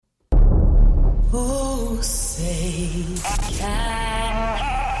Oh, say can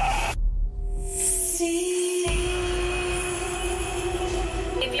see.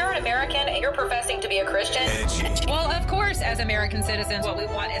 If you're an American and you're professing to be a Christian, well, of course, as American citizens, what we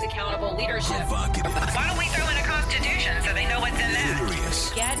want is accountable leadership. Why don't we throw in a constitution so they know what's in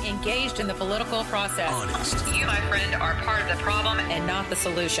that? Get engaged in the political process. Honest. You, my friend, are part of the problem and not the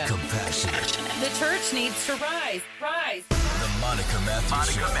solution. Compassionate. The church needs to rise. Rise. The Monica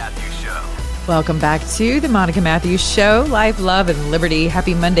Matthews Show. Welcome back to the Monica Matthews Show. Life, love, and liberty.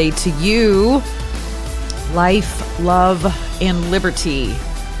 Happy Monday to you. Life, love, and liberty.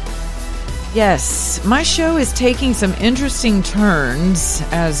 Yes, my show is taking some interesting turns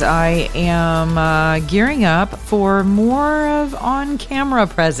as I am gearing up for more of on-camera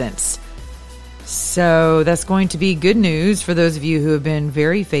presence. So that's going to be good news for those of you who have been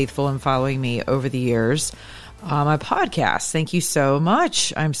very faithful in following me over the years. My podcast, thank you so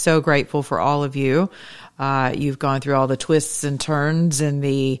much. I'm so grateful for all of you. You've gone through all the twists and turns and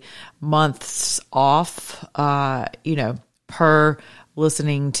the months off, per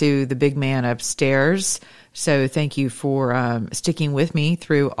listening to the big man upstairs. So thank you for sticking with me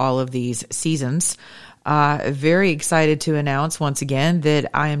through all of these seasons. Very excited to announce once again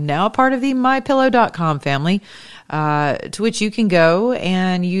that I am now part of the MyPillow.com family, to which you can go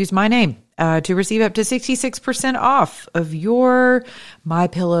and use my name to receive up to 66% off of your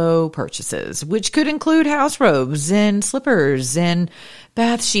MyPillow purchases, which could include house robes and slippers and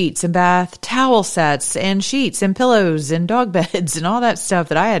bath sheets and bath towel sets and sheets and pillows and dog beds and all that stuff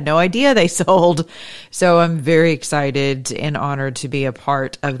that I had no idea they sold. So I'm very excited and honored to be a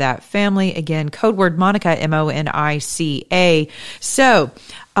part of that family. Again, code word Monica, MONICA. So,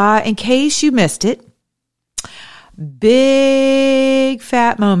 in case you missed it, big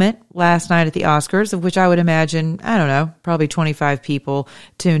fat moment last night at the Oscars, of which I would imagine, I don't know, probably 25 people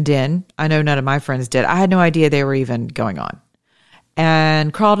tuned in. I know none of my friends did. I had no idea they were even going on.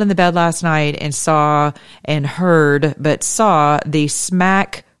 And crawled in the bed last night and saw the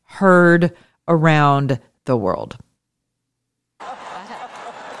smack heard around the world.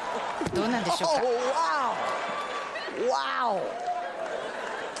 Wow.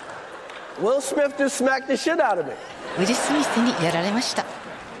 Will Smith just smacked the shit out of me. ウィル・スミスにやられました。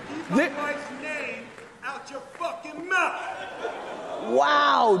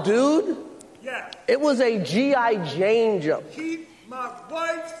 Wow, dude. It was a G.I. Jane joke.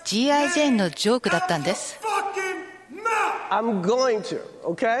 G.I. Jane のジョークだったんです。 I'm going to,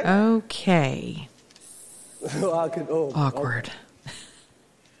 okay? Okay. Awkward.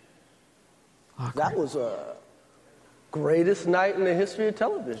 That was a greatest night in the history of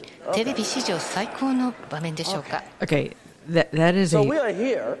television. テレビ史上最高の場面でしょうか。 Okay, that is so we are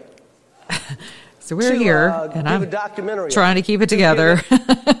here. So we're here, and I'm trying to keep it together.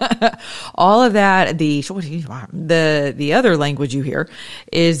 All of that, the other language you hear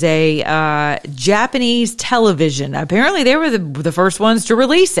is a Japanese television. Apparently, they were the first ones to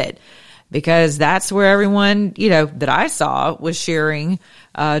release it because that's where everyone, that I saw was sharing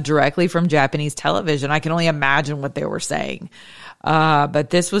directly from Japanese television. I can only imagine what they were saying. But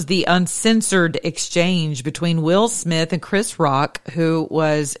this was the uncensored exchange between Will Smith and Chris Rock,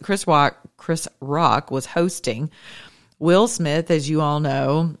 Chris Rock was hosting. Will Smith, as you all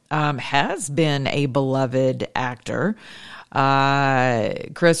know, has been a beloved actor.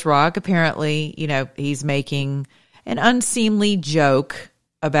 Chris Rock, apparently, he's making an unseemly joke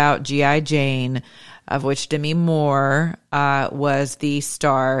about G.I. Jane, of which Demi Moore was the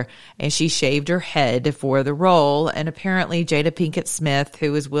star, and she shaved her head for the role. And apparently Jada Pinkett Smith,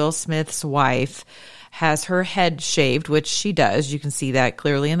 who is Will Smith's wife, has her head shaved, which she does. You can see that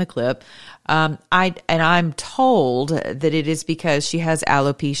clearly in the clip. I'm told that it is because she has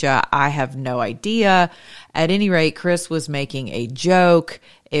alopecia. I have no idea. At any rate, Chris was making a joke.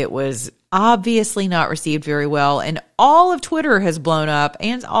 It was obviously not received very well. And all of Twitter has blown up,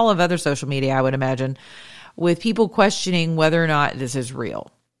 and all of other social media, I would imagine, with people questioning whether or not this is real.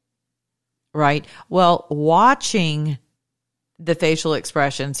 Right? Well, watching the facial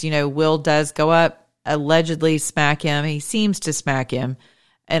expressions, Will does go up, allegedly smack him. He seems to smack him.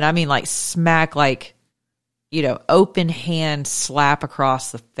 And I mean, smack, open hand slap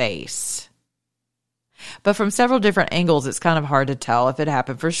across the face. But from several different angles, it's kind of hard to tell if it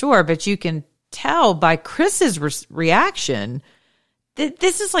happened for sure. But you can tell by Chris's reaction that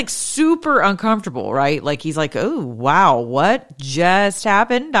this is super uncomfortable, right? He's like, oh, wow, what just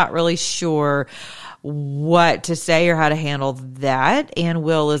happened? Not really sure what to say or how to handle that. And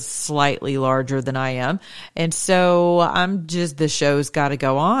Will is slightly larger than I am. And so the show's got to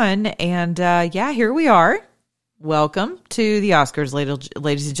go on. And here we are. Welcome to the Oscars,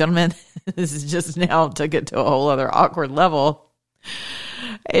 ladies and gentlemen. This is just now took it to a whole other awkward level.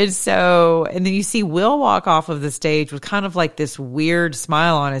 And then you see Will walk off of the stage with kind of like this weird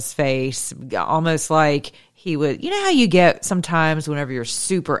smile on his face, almost like he would, you know how you get sometimes whenever you're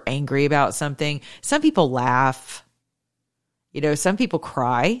super angry about something, some people laugh, some people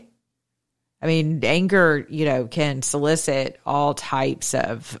cry. I mean, anger, can solicit all types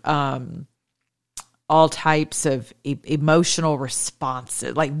of emotional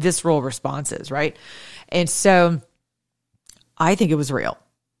responses, like visceral responses, right? And so I think it was real.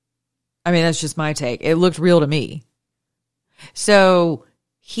 I mean, that's just my take. It looked real to me. So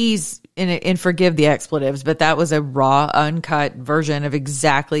he's and forgive the expletives, but that was a raw, uncut version of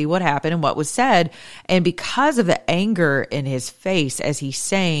exactly what happened and what was said. And because of the anger in his face as he's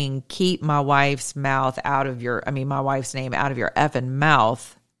saying, keep my wife's name out of your effing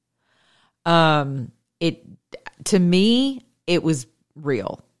mouth. To me, it was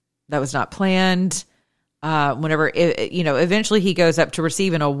real. That was not planned. Eventually he goes up to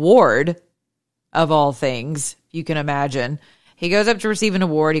receive an award of all things you can imagine. He goes up to receive an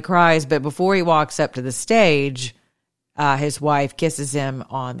award. He cries, but before he walks up to the stage, his wife kisses him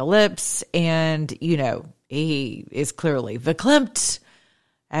on the lips, and, he is clearly verklempt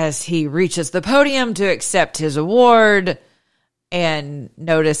as he reaches the podium to accept his award. And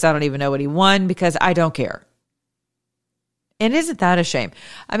notice, I don't even know what he won because I don't care. And isn't that a shame?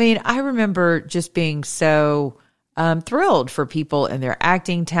 I mean, I remember just being so thrilled for people and their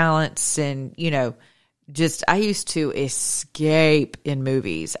acting talents, and, I used to escape in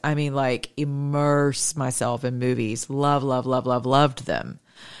movies. I mean, like, immerse myself in movies. Loved them.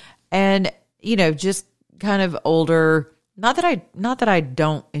 And, just kind of older, not that I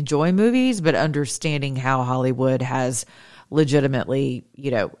don't enjoy movies, but understanding how Hollywood has legitimately,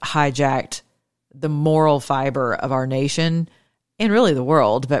 hijacked the moral fiber of our nation and really the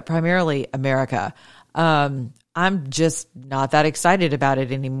world, but primarily America. I'm just not that excited about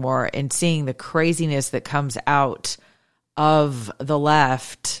it anymore. And seeing the craziness that comes out of the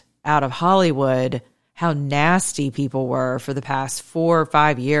left, out of Hollywood, how nasty people were for the past 4 or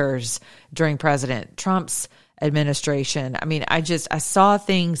 5 years during President Trump's administration. I mean, I saw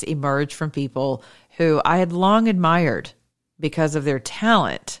things emerge from people who I had long admired because of their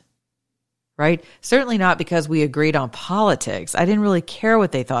talent, right? Certainly not because we agreed on politics. I didn't really care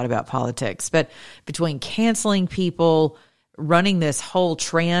what they thought about politics, but between canceling people, running this whole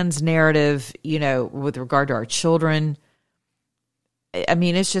trans narrative, with regard to our children, I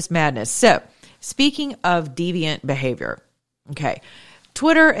mean, it's just madness. So speaking of deviant behavior, okay,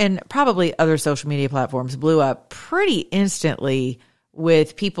 Twitter and probably other social media platforms blew up pretty instantly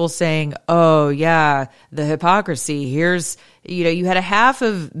with people saying, oh yeah, the hypocrisy. Here's, you had a half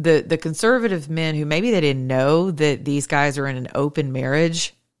of the conservative men who maybe they didn't know that these guys are in an open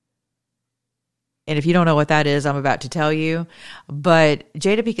marriage. And if you don't know what that is, I'm about to tell you. But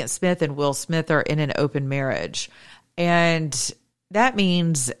Jada Pinkett Smith and Will Smith are in an open marriage. And that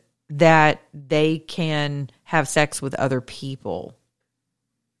means that they can have sex with other people.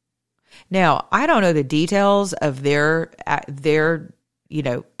 Now, I don't know the details of their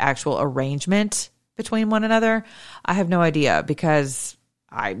actual arrangement between one another. I have no idea because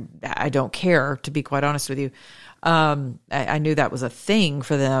I don't care, to be quite honest with you. I knew that was a thing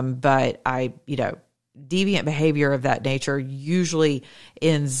for them, but deviant behavior of that nature usually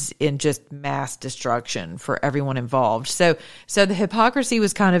ends in just mass destruction for everyone involved. So the hypocrisy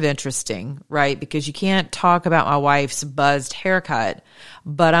was kind of interesting, right? Because you can't talk about my wife's buzzed haircut,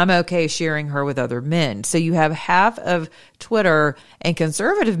 but I'm okay sharing her with other men. So you have half of Twitter and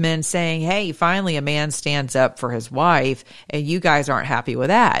conservative men saying, hey, finally a man stands up for his wife, and you guys aren't happy with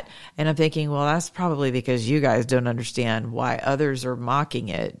that. And I'm thinking, well, that's probably because you guys don't understand why others are mocking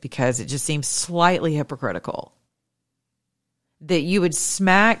it, because it just seems slightly hypocritical that you would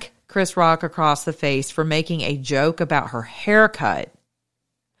smack Chris Rock across the face for making a joke about her haircut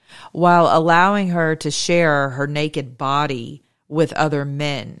while allowing her to share her naked body with other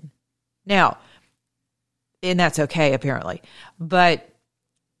men. Now, and that's okay, apparently. But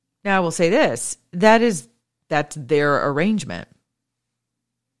now I will say this, that's their arrangement,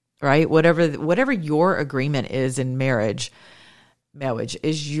 right? Whatever your agreement is in marriage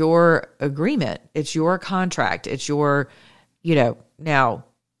is your agreement. It's your contract. It's your, now,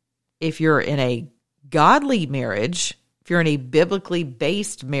 if you're in a godly marriage, if you're in a biblically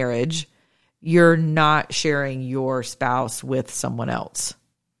based marriage, you're not sharing your spouse with someone else,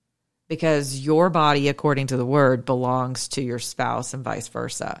 because your body, according to the word, belongs to your spouse and vice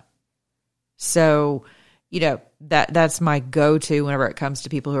versa. So, that's my go-to whenever it comes to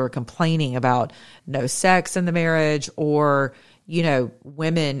people who are complaining about no sex in the marriage, or,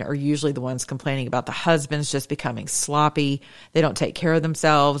 women are usually the ones complaining about the husbands just becoming sloppy. They don't take care of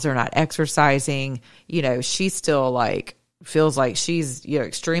themselves. They're not exercising. She still feels like she's,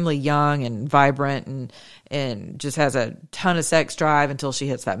 extremely young and vibrant and just has a ton of sex drive until she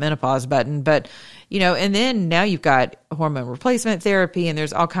hits that menopause button. But, and then now you've got hormone replacement therapy, and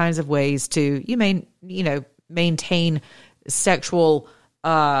there's all kinds of ways to, maintain sexual,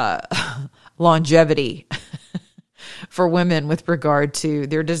 longevity for women with regard to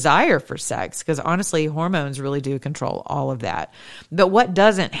their desire for sex. Because honestly, hormones really do control all of that. But what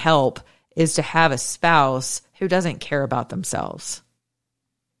doesn't help is to have a spouse who doesn't care about themselves.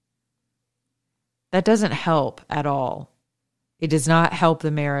 That doesn't help at all. It does not help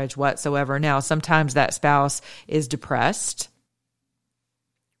the marriage whatsoever. Now, sometimes that spouse is depressed,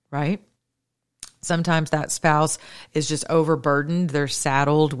 right? Sometimes that spouse is just overburdened. They're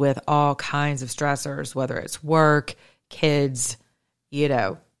saddled with all kinds of stressors, whether it's work, kids,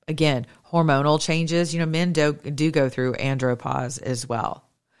 again, hormonal changes. Men do go through andropause as well.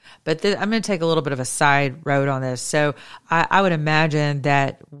 But I'm going to take a little bit of a side road on this. So I would imagine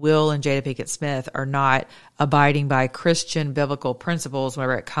that Will and Jada Pinkett Smith are not abiding by Christian biblical principles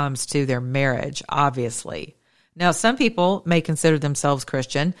whenever it comes to their marriage, obviously. Now, some people may consider themselves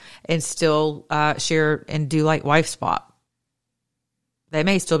Christian and still share and do wife swap. They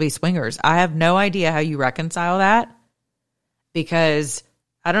may still be swingers. I have no idea how you reconcile that, because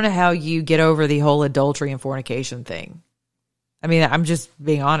I don't know how you get over the whole adultery and fornication thing. I mean, I'm just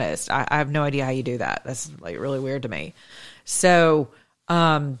being honest. I have no idea how you do that. That's really weird to me. So,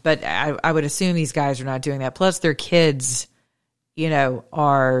 but I would assume these guys are not doing that. Plus their kids,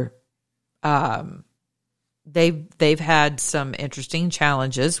 are, they've had some interesting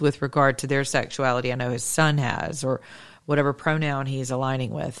challenges with regard to their sexuality. I know his son has, or whatever pronoun he's aligning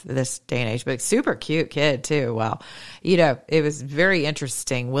with this day and age, but super cute kid too. Wow. It was very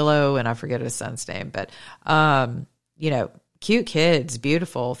interesting. Willow, and I forget his son's name, but, cute kids,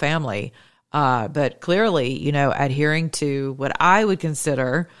 beautiful family, but clearly, adhering to what I would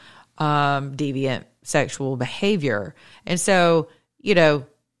consider deviant sexual behavior. And so,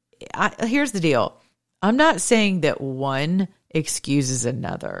 here's the deal. I'm not saying that one excuses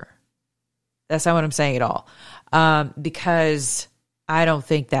another. That's not what I'm saying at all, because I don't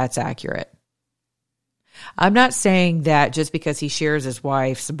think that's accurate. I'm not saying that just because he shares his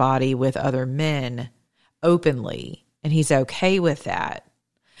wife's body with other men openly, and he's okay with that.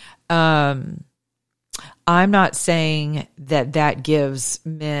 I'm not saying that gives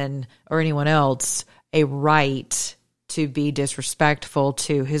men or anyone else a right to be disrespectful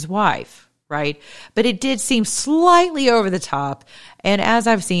to his wife, right? But it did seem slightly over the top. And as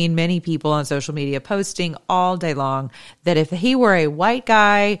I've seen many people on social media posting all day long, that if he were a white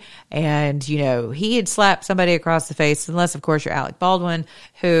guy and, he had slapped somebody across the face, unless of course you're Alec Baldwin,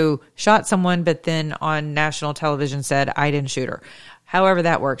 who shot someone, but then on national television said, I didn't shoot her. However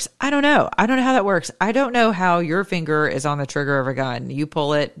that works. I don't know. I don't know how that works. I don't know how your finger is on the trigger of a gun. You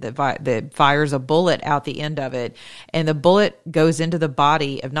pull it, that fires a bullet out the end of it, and the bullet goes into the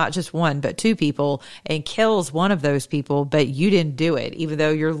body of not just one, but two people and kills one of those people, but you didn't do it, even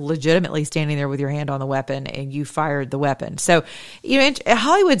though you're legitimately standing there with your hand on the weapon and you fired the weapon. So,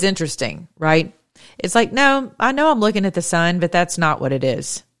 Hollywood's interesting, right? It's no, I know I'm looking at the sun, but that's not what it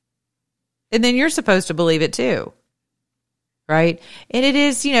is. And then you're supposed to believe it too. Right. And it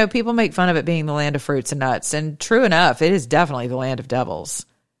is, people make fun of it being the land of fruits and nuts. And true enough, it is definitely the land of devils.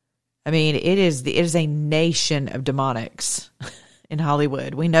 I mean, it is a nation of demonics in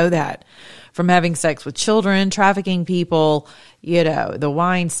Hollywood. We know that from having sex with children, trafficking people, the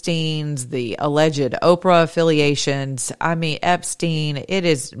Weinsteins, the alleged Oprah affiliations. I mean, Epstein, it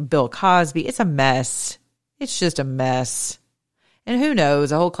is Bill Cosby. It's a mess. It's just a mess. And who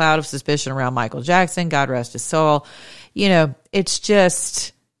knows, a whole cloud of suspicion around Michael Jackson, God rest his soul. It's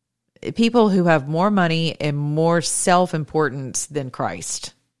just people who have more money and more self-importance than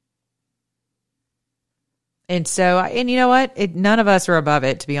Christ. And so, and you know what? None of us are above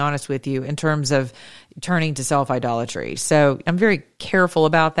it, to be honest with you, in terms of turning to self-idolatry. So I'm very careful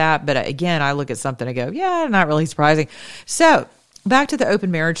about that. But again, I look at something and go, yeah, not really surprising. So back to the open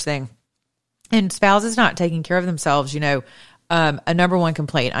marriage thing and spouses not taking care of themselves, a number one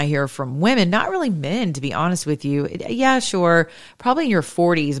complaint I hear from women, not really men, to be honest with you. Yeah, sure. Probably in your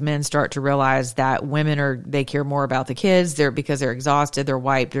 40s, men start to realize that they care more about the kids. Because they're exhausted, they're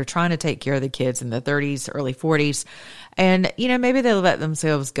wiped. They're trying to take care of the kids in the 30s, early 40s. And, maybe they let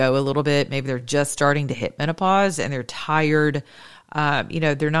themselves go a little bit. Maybe they're just starting to hit menopause and they're tired.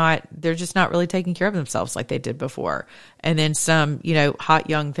 they're just not really taking care of themselves like they did before. And then some, hot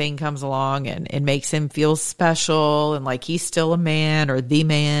young thing comes along and makes him feel special and like he's still a man or the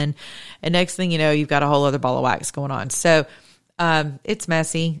man. And next thing you know, you've got a whole other ball of wax going on. So it's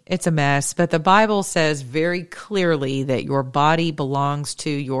messy. It's a mess. But the Bible says very clearly that your body belongs to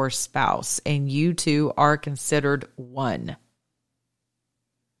your spouse and you two are considered one.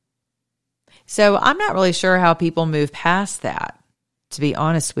 So I'm not really sure how people move past that, to be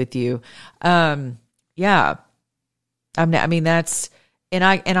honest with you. I'll tell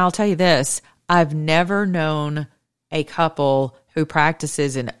you this, I've never known a couple who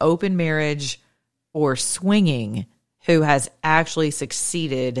practices an open marriage or swinging who has actually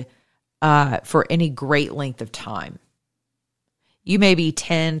succeeded for any great length of time. You may be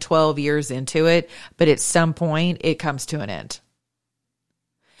 10, 12 years into it, but at some point it comes to an end.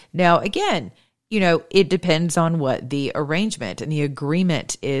 Now, again, it depends on what the arrangement and the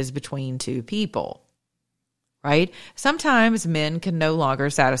agreement is between two people, right? Sometimes men can no longer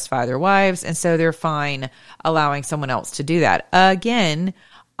satisfy their wives, and so they're fine allowing someone else to do that. Again,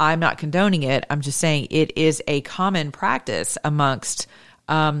 I'm not condoning it. I'm just saying it is a common practice amongst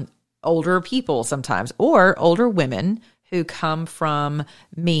older people sometimes, or older women who come from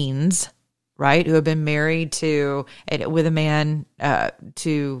means, right? Who have been married with a man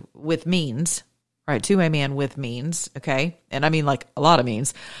with means, right? To a man with means, okay? And I mean like a lot of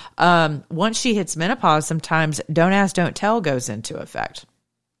means. Once she hits menopause, sometimes don't ask, don't tell goes into effect.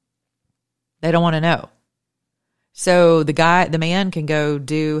 They don't want to know. So the man can go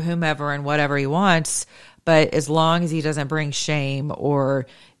do whomever and whatever he wants, but as long as he doesn't bring shame or,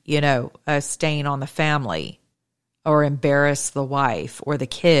 a stain on the family, or embarrass the wife or the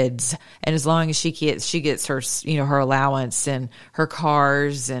kids. And as long as she gets her, her allowance and her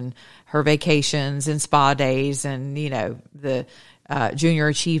cars and her vacations and spa days and, the junior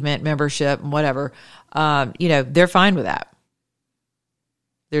achievement membership and whatever, they're fine with that.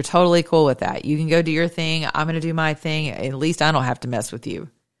 They're totally cool with that. You can go do your thing. I'm going to do my thing. At least I don't have to mess with you.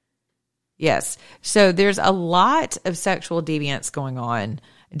 Yes. So there's a lot of sexual deviancy going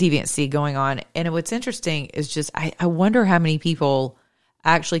on. And what's interesting is just, I wonder how many people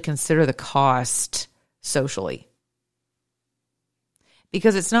actually consider the cost socially.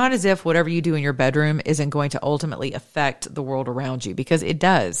 Because it's not as if whatever you do in your bedroom isn't going to ultimately affect the world around you, because it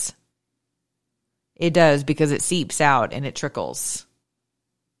does. It does, because it seeps out and it trickles,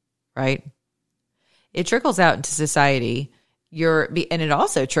 right? It trickles out into society. And it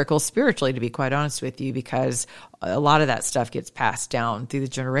also trickles spiritually, to be quite honest with you, because a lot of that stuff gets passed down through the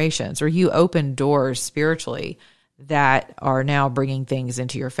generations, or you open doors spiritually that are now bringing things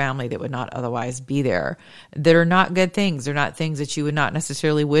into your family that would not otherwise be there, that are not good things. They're not things that you would not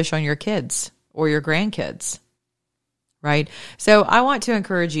necessarily wish on your kids or your grandkids, right? So I want to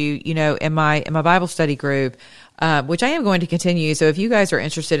encourage you, in my Bible study group, which I am going to continue. So if you guys are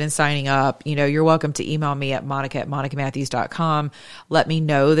interested in signing up, you're welcome to email me at monica@monicamatthews.com. Let me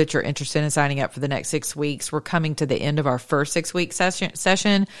know that you're interested in signing up for the next 6 weeks. We're coming to the end of our first 6-week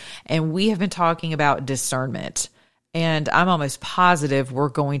session, and we have been talking about discernment. And I'm almost positive we're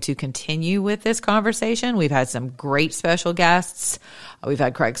going to continue with this conversation. We've had some great special guests. We've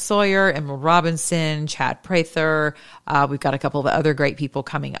had Craig Sawyer, Emerald Robinson, Chad Prather. We've got a couple of other great people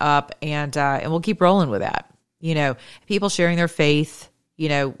coming up, and we'll keep rolling with that. People sharing their faith,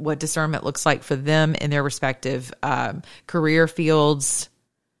 what discernment looks like for them in their respective career fields.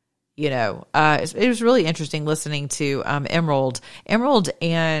 It was really interesting listening to Emerald. Emerald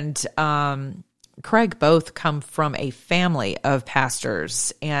and Craig both come from a family of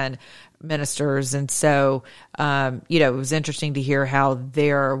pastors and ministers. And so, it was interesting to hear how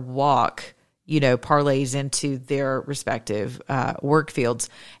their walk, parlays into their respective work fields.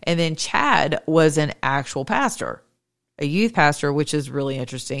 And then Chad was an actual pastor, a youth pastor, which is really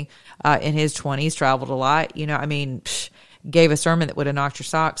interesting. In his 20s, traveled a lot, gave a sermon that would have knocked your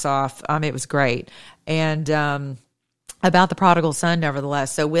socks off. It was great. And, about the prodigal son,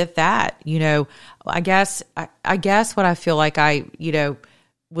 nevertheless. So with that, I guess what I feel like I,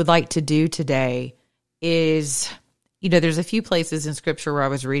 would like to do today is, there's a few places in scripture where I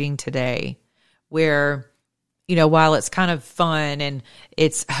was reading today where, while it's kind of fun and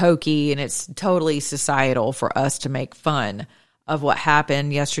it's hokey and it's totally societal for us to make fun of what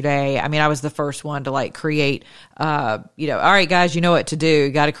happened yesterday. I mean, I was the first one to create, all right, guys, you know what to do. You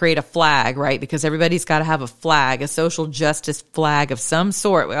got to create a flag, right? Because everybody's got to have a flag, a social justice flag of some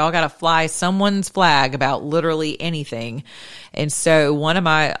sort. We all got to fly someone's flag about literally anything. And so one of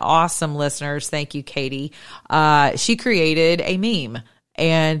my awesome listeners, thank you, Katie, she created a meme.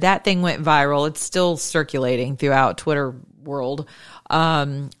 And that thing went viral. It's still circulating throughout Twitter world.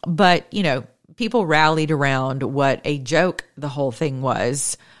 But, you know, people rallied around what a joke the whole thing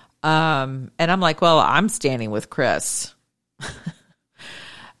was. And I'm like, well, I'm standing with Chris.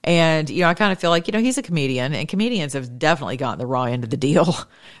 And, you know, I kind of feel like, you know, he's a comedian, and comedians have definitely gotten the raw end of the deal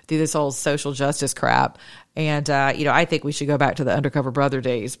through this whole social justice crap. And, you know, I think we should go back to the Undercover Brother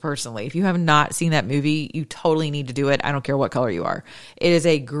days, personally. If you have not seen that movie, you totally need to do it. I don't care what color you are. It is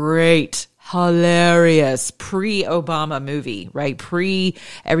a great, hilarious pre-Obama movie, right?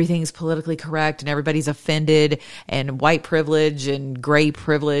 Everything's politically correct and everybody's offended, and white privilege and gray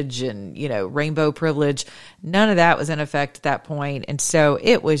privilege and, you know, rainbow privilege. None of that was in effect at that point. And so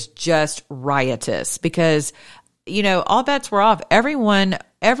it was just riotous because, you know, all bets were off. Everyone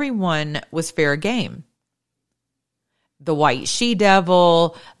was fair game. The white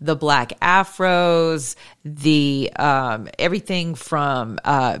she-devil, the black afros, the everything from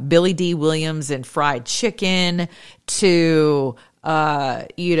Billy D. Williams and fried chicken to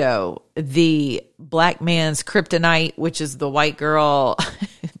you know, the black man's kryptonite, which is the white girl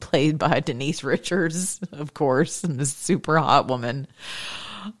played by Denise Richards, of course, and the super hot woman.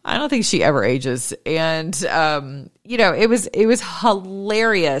 I don't think she ever ages. And, you know, it was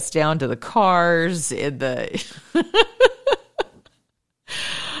hilarious down to the cars in the,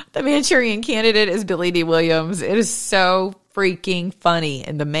 the Manchurian Candidate is Billy D. Williams. It is so freaking funny.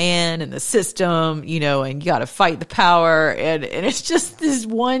 And the man and the system, you know, and you got to fight the power. And it's just this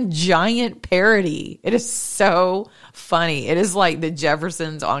one giant parody. It is so funny. It is like the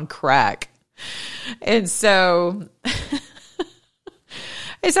Jeffersons on crack. And so...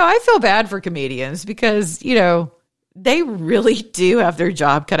 And so I feel bad for comedians because, you know, they really do have their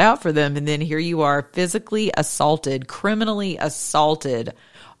job cut out for them. And then here you are physically assaulted, criminally assaulted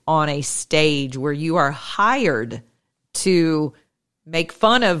on a stage where you are hired to make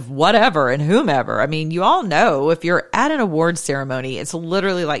fun of whatever and whomever. I mean, you all know if you're at an award ceremony, it's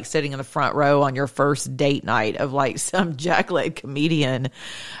literally like sitting in the front row on your first date night of like some jackleg comedian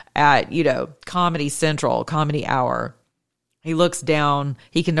at, you know, Comedy Central, Comedy Hour. He looks down.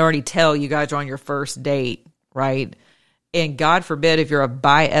 He can already tell you guys are on your first date, right? And God forbid if you're a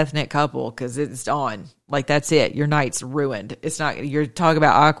bi-ethnic couple, because it's on. Like, that's it. Your night's ruined. It's not, you're talking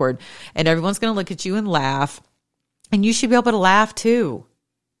about awkward. And everyone's going to look at you and laugh. And you should be able to laugh too.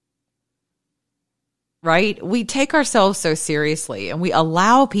 Right? We take ourselves so seriously and we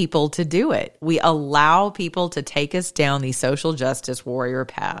allow people to do it. We allow people to take us down these social justice warrior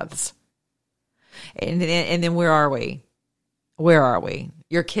paths. And then where are we? Where are we?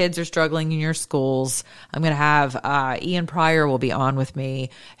 Your kids are struggling in your schools. I'm going to have Ian Pryor will be on with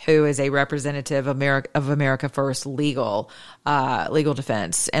me, who is a representative of America First Legal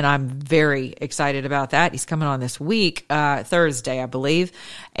Defense. And I'm very excited about that. He's coming on this week, Thursday, I believe.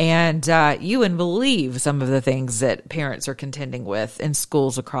 And you wouldn't believe some of the things that parents are contending with in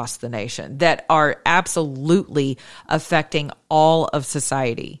schools across the nation that are absolutely affecting all of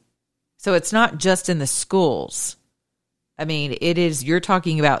society. So it's not just in the schools. I mean, you're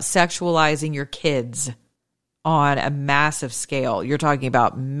talking about sexualizing your kids on a massive scale. You're talking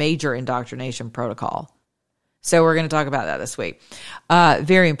about major indoctrination protocol. So we're going to talk about that this week.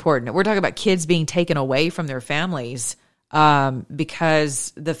 Very important. We're talking about kids being taken away from their families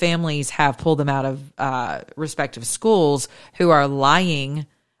because the families have pulled them out of respective schools who are lying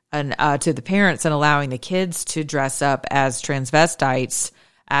to the parents and allowing the kids to dress up as transvestites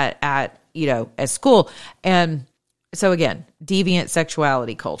at school. And so again, deviant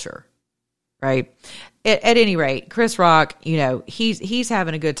sexuality culture, right? At any rate, Chris Rock, you know, he's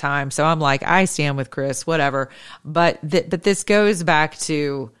having a good time. So I'm like, I stand with Chris, whatever. But this goes back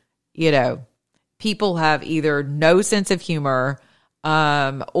to, you know, people have either no sense of humor,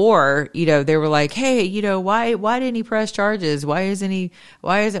 or, you know, they were like, hey, you know, why didn't he press charges? Why isn't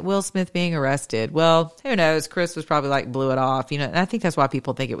Will Smith being arrested? Well, who knows? Chris was probably like blew it off, you know, and I think that's why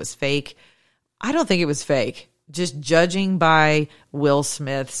people think it was fake. I don't think it was fake. Just judging by Will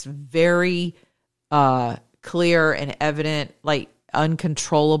Smith's very clear and evident, like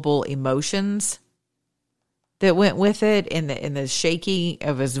uncontrollable emotions that went with it, in the shaking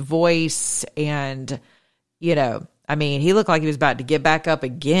of his voice, and you know, I mean, he looked like he was about to get back up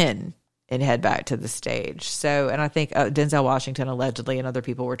again and head back to the stage. So, and I think Denzel Washington allegedly and other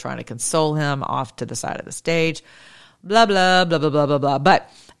people were trying to console him off to the side of the stage. Blah blah blah blah blah blah blah.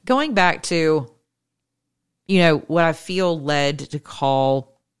 But going back to, you know, what I feel led to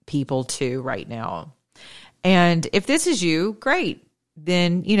call people to right now. And if this is you, great.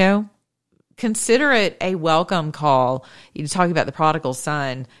 Then, you know, consider it a welcome call. You're talking about the prodigal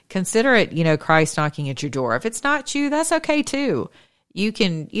son. Consider it, you know, Christ knocking at your door. If it's not you, that's okay too. You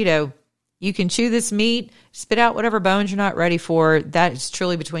can, you know, You can chew this meat, spit out whatever bones you're not ready for. That is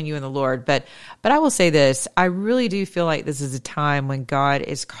truly between you and the Lord. But I will say this, I really do feel like this is a time when God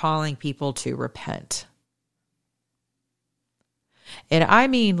is calling people to repent. And I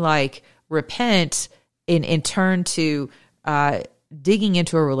mean like repent in turn to digging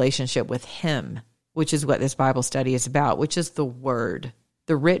into a relationship with him, which is what this Bible study is about, which is the Word.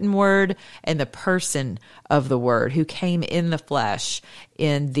 The written word and the person of the word who came in the flesh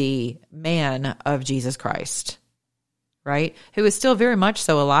in the man of Jesus Christ, right? Who is still very much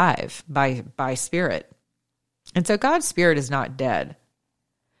so alive by spirit. And so God's spirit is not dead.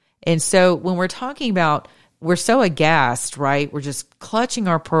 And so when we're talking about, we're so aghast, right? We're just clutching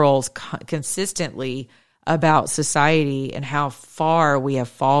our pearls consistently about society and how far we have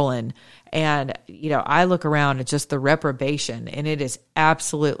fallen. And, I look around at just the reprobation, and it is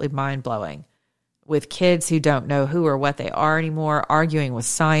absolutely mind-blowing with kids who don't know who or what they are anymore, arguing with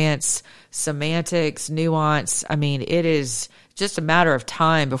science, semantics, nuance. I mean, it is just a matter of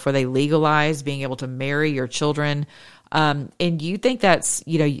time before they legalize being able to marry your children. And you think that's,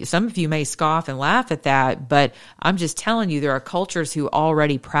 some of you may scoff and laugh at that, but I'm just telling you, there are cultures who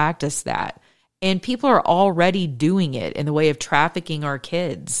already practice that. And people are already doing it in the way of trafficking our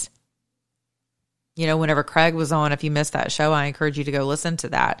kids. Whenever Craig was on, if you missed that show, I encourage you to go listen to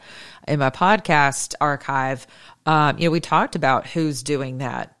that. In my podcast archive, we talked about who's doing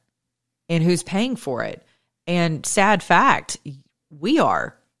that and who's paying for it. And sad fact,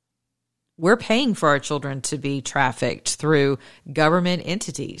 we're paying for our children to be trafficked through government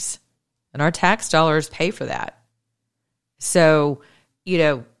entities, and our tax dollars pay for that. So,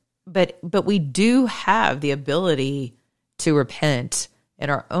 but we do have the ability to repent in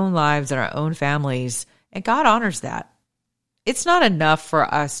our own lives and our own families, and God honors that. It's not enough for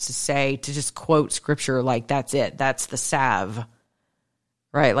us to just quote scripture like that's it, that's the salve,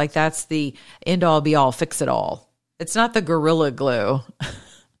 right? Like that's the end all be all, fix it all. It's not the Gorilla Glue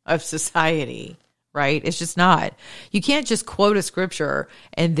of society, right? It's just not. You can't just quote a scripture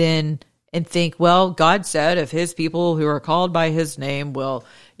and think, well, God said if his people who are called by his name will,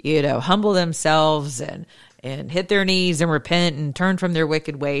 humble themselves and hit their knees and repent and turn from their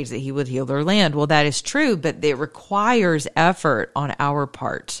wicked ways, that he would heal their land. Well, that is true, but it requires effort on our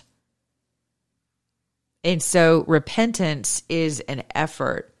part. And so repentance is an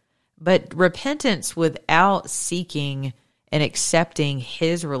effort, but repentance without seeking and accepting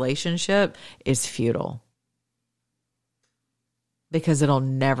his relationship is futile, because it'll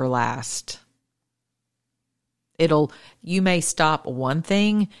never last. You may stop one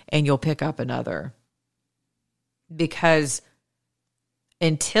thing and you'll pick up another. Because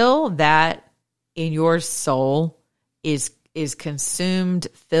until that in your soul is consumed,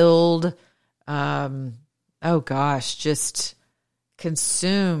 filled, just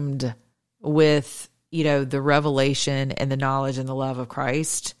consumed with, the revelation and the knowledge and the love of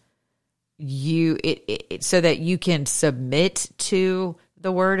Christ, so that you can submit to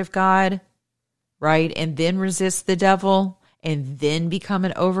the word of God, right? And then resist the devil and then become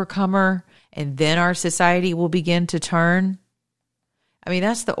an overcomer. And then our society will begin to turn. I mean,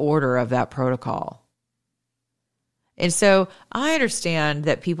 that's the order of that protocol. And so I understand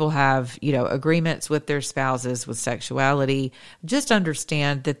that people have, agreements with their spouses with sexuality. Just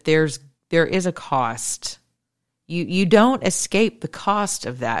understand that there is a cost. You don't escape the cost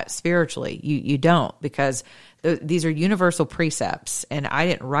of that spiritually. You don't, because these are universal precepts, and I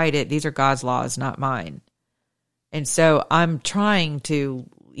didn't write it. These are God's laws, not mine. And so I'm trying to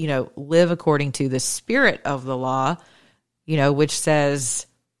live according to the spirit of the law, which says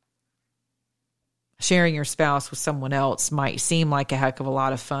sharing your spouse with someone else might seem like a heck of a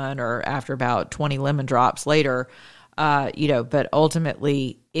lot of fun, or after about 20 lemon drops later, but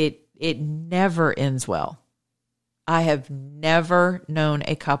ultimately it never ends well. I have never known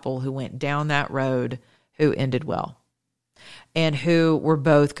a couple who went down that road who ended well, and who were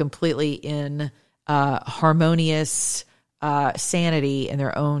both completely in harmonious sanity in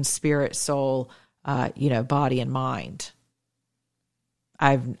their own spirit, soul, body and mind.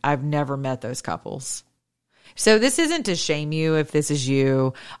 I've never met those couples. So this isn't to shame you if this is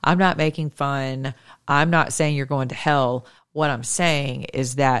you. I'm not making fun. I'm not saying you're going to hell. What I'm saying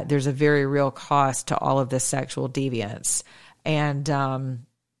is that there's a very real cost to all of this sexual deviance. And,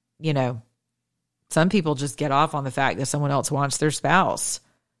 some people just get off on the fact that someone else wants their spouse.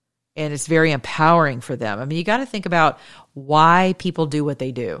 And it's very empowering for them. I mean, you got to think about why people do what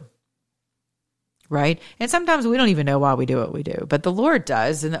they do, right? And sometimes we don't even know why we do what we do, but the Lord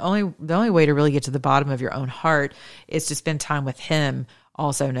does. And the only way to really get to the bottom of your own heart is to spend time with him,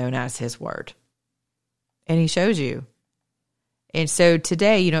 also known as his word. And he shows you. And so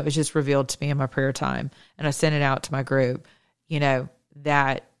today, it was just revealed to me in my prayer time, and I sent it out to my group,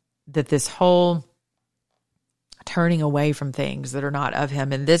 that this whole turning away from things that are not of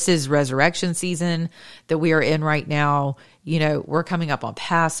him. And this is resurrection season that we are in right now. We're coming up on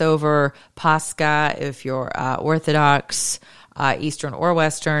Passover, Pascha, if you're Orthodox, Eastern or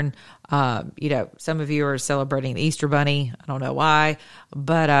Western. Some of you are celebrating the Easter Bunny. I don't know why,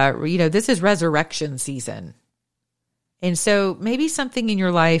 but, this is resurrection season. And so maybe something in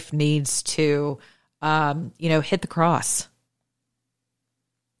your life needs to, hit the cross.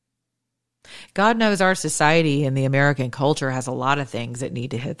 God knows our society and the American culture has a lot of things that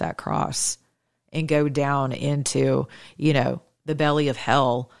need to hit that cross and go down into, the belly of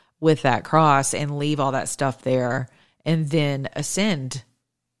hell with that cross and leave all that stuff there and then ascend,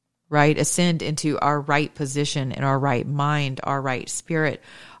 right? Ascend into our right position in our right mind, our right spirit,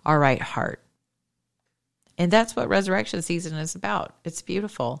 our right heart. And that's what resurrection season is about. It's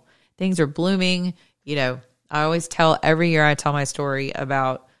beautiful. Things are blooming. I always every year I tell my story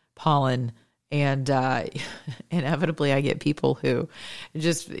about pollen, and inevitably I get people who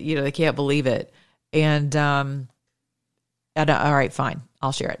just, they can't believe it. And all right, fine,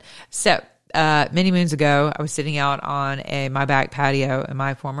 I'll share it. So many moons ago, I was sitting out on my back patio in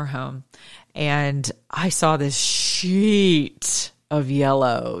my former home, and I saw this sheet of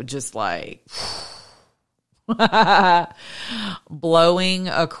yellow, just like blowing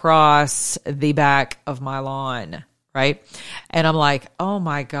across the back of my lawn, right? And I'm like, oh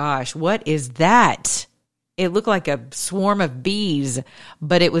my gosh, what is that? It looked like a swarm of bees,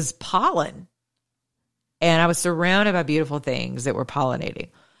 but it was pollen. And I was surrounded by beautiful things that were pollinating.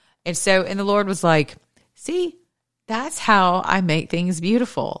 And the Lord was like, see, that's how I make things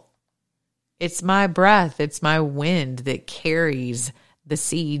beautiful. It's my breath, it's my wind that carries the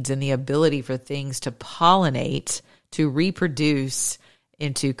seeds and the ability for things to pollinate, to reproduce,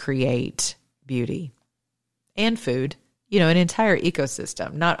 and to create beauty and food, an entire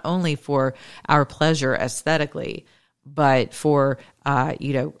ecosystem, not only for our pleasure aesthetically, but for,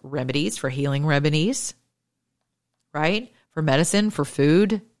 remedies, for healing remedies, right? For medicine, for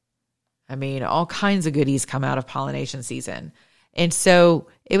food. I mean, all kinds of goodies come out of pollination season. And so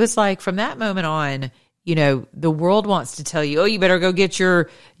it was like from that moment on, the world wants to tell you, oh, you better go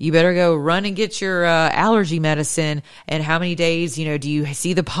run and get your allergy medicine. And how many days, do you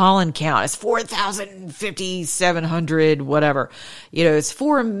see the pollen count? It's 4,700, whatever. It's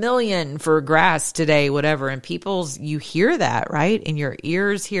 4 million for grass today, whatever. And you hear that, right? And your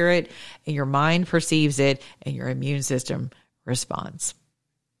ears hear it, and your mind perceives it, and your immune system responds.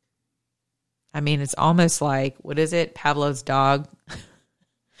 I mean, it's almost like, what is it? Pavlov's dog,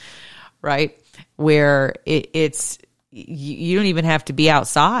 right? Where it's you don't even have to be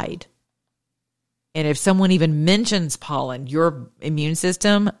outside. And if someone even mentions pollen, your immune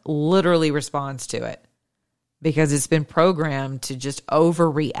system literally responds to it because it's been programmed to just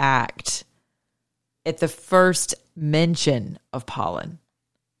overreact at the first mention of pollen,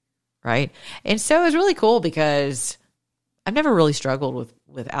 right? And so it's really cool because I've never really struggled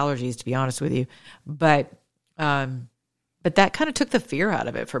with allergies, to be honest with you, but that kind of took the fear out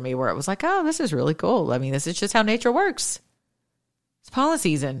of it for me, where it was like, oh, this is really cool. I mean, this is just how nature works. It's pollen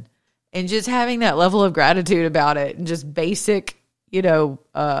season. And just having that level of gratitude about it, and just basic,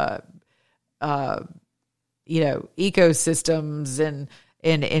 ecosystems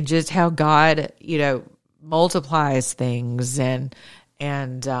and just how God, multiplies things and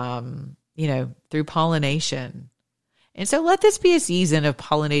through pollination. And so let this be a season of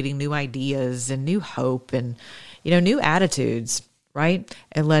pollinating new ideas and new hope and, new attitudes, right?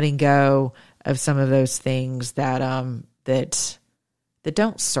 And letting go of some of those things that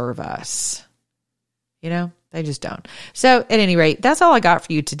don't serve us. They just don't. So at any rate, that's all I got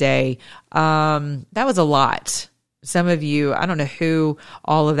for you today. That was a lot. Some of you, I don't know who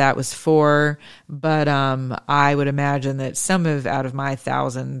all of that was for, but I would imagine that out of my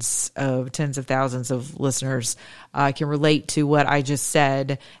tens of thousands of listeners can relate to what I just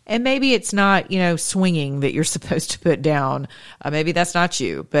said. And maybe it's not, swinging that you're supposed to put down. Maybe that's not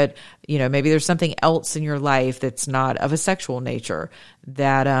you, but, maybe there's something else in your life that's not of a sexual nature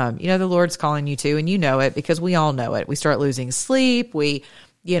that, the Lord's calling you to, and you know it because we all know it. We start losing sleep. We're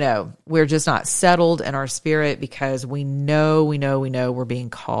just not settled in our spirit because we know we're being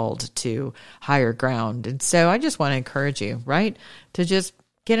called to higher ground. And so I just want to encourage you, right, to just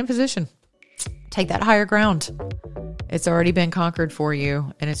get in position. Take that higher ground. It's already been conquered for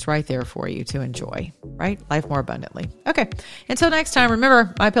you, and it's right there for you to enjoy, right? Life more abundantly. Okay. Until next time,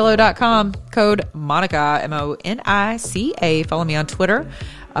 remember, mypillow.com, code Monica, Monica. Follow me on Twitter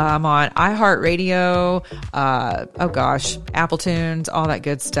I'm on iHeartRadio, Apple Tunes, all that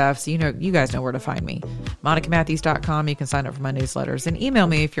good stuff. So you guys know where to find me. MonicaMatthews.com. You can sign up for my newsletters and email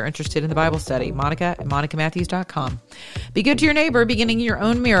me if you're interested in the Bible study. Monica@MonicaMatthews.com. Be good to your neighbor, beginning in your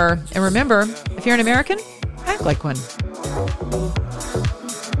own mirror. And remember, if you're an American, act like one.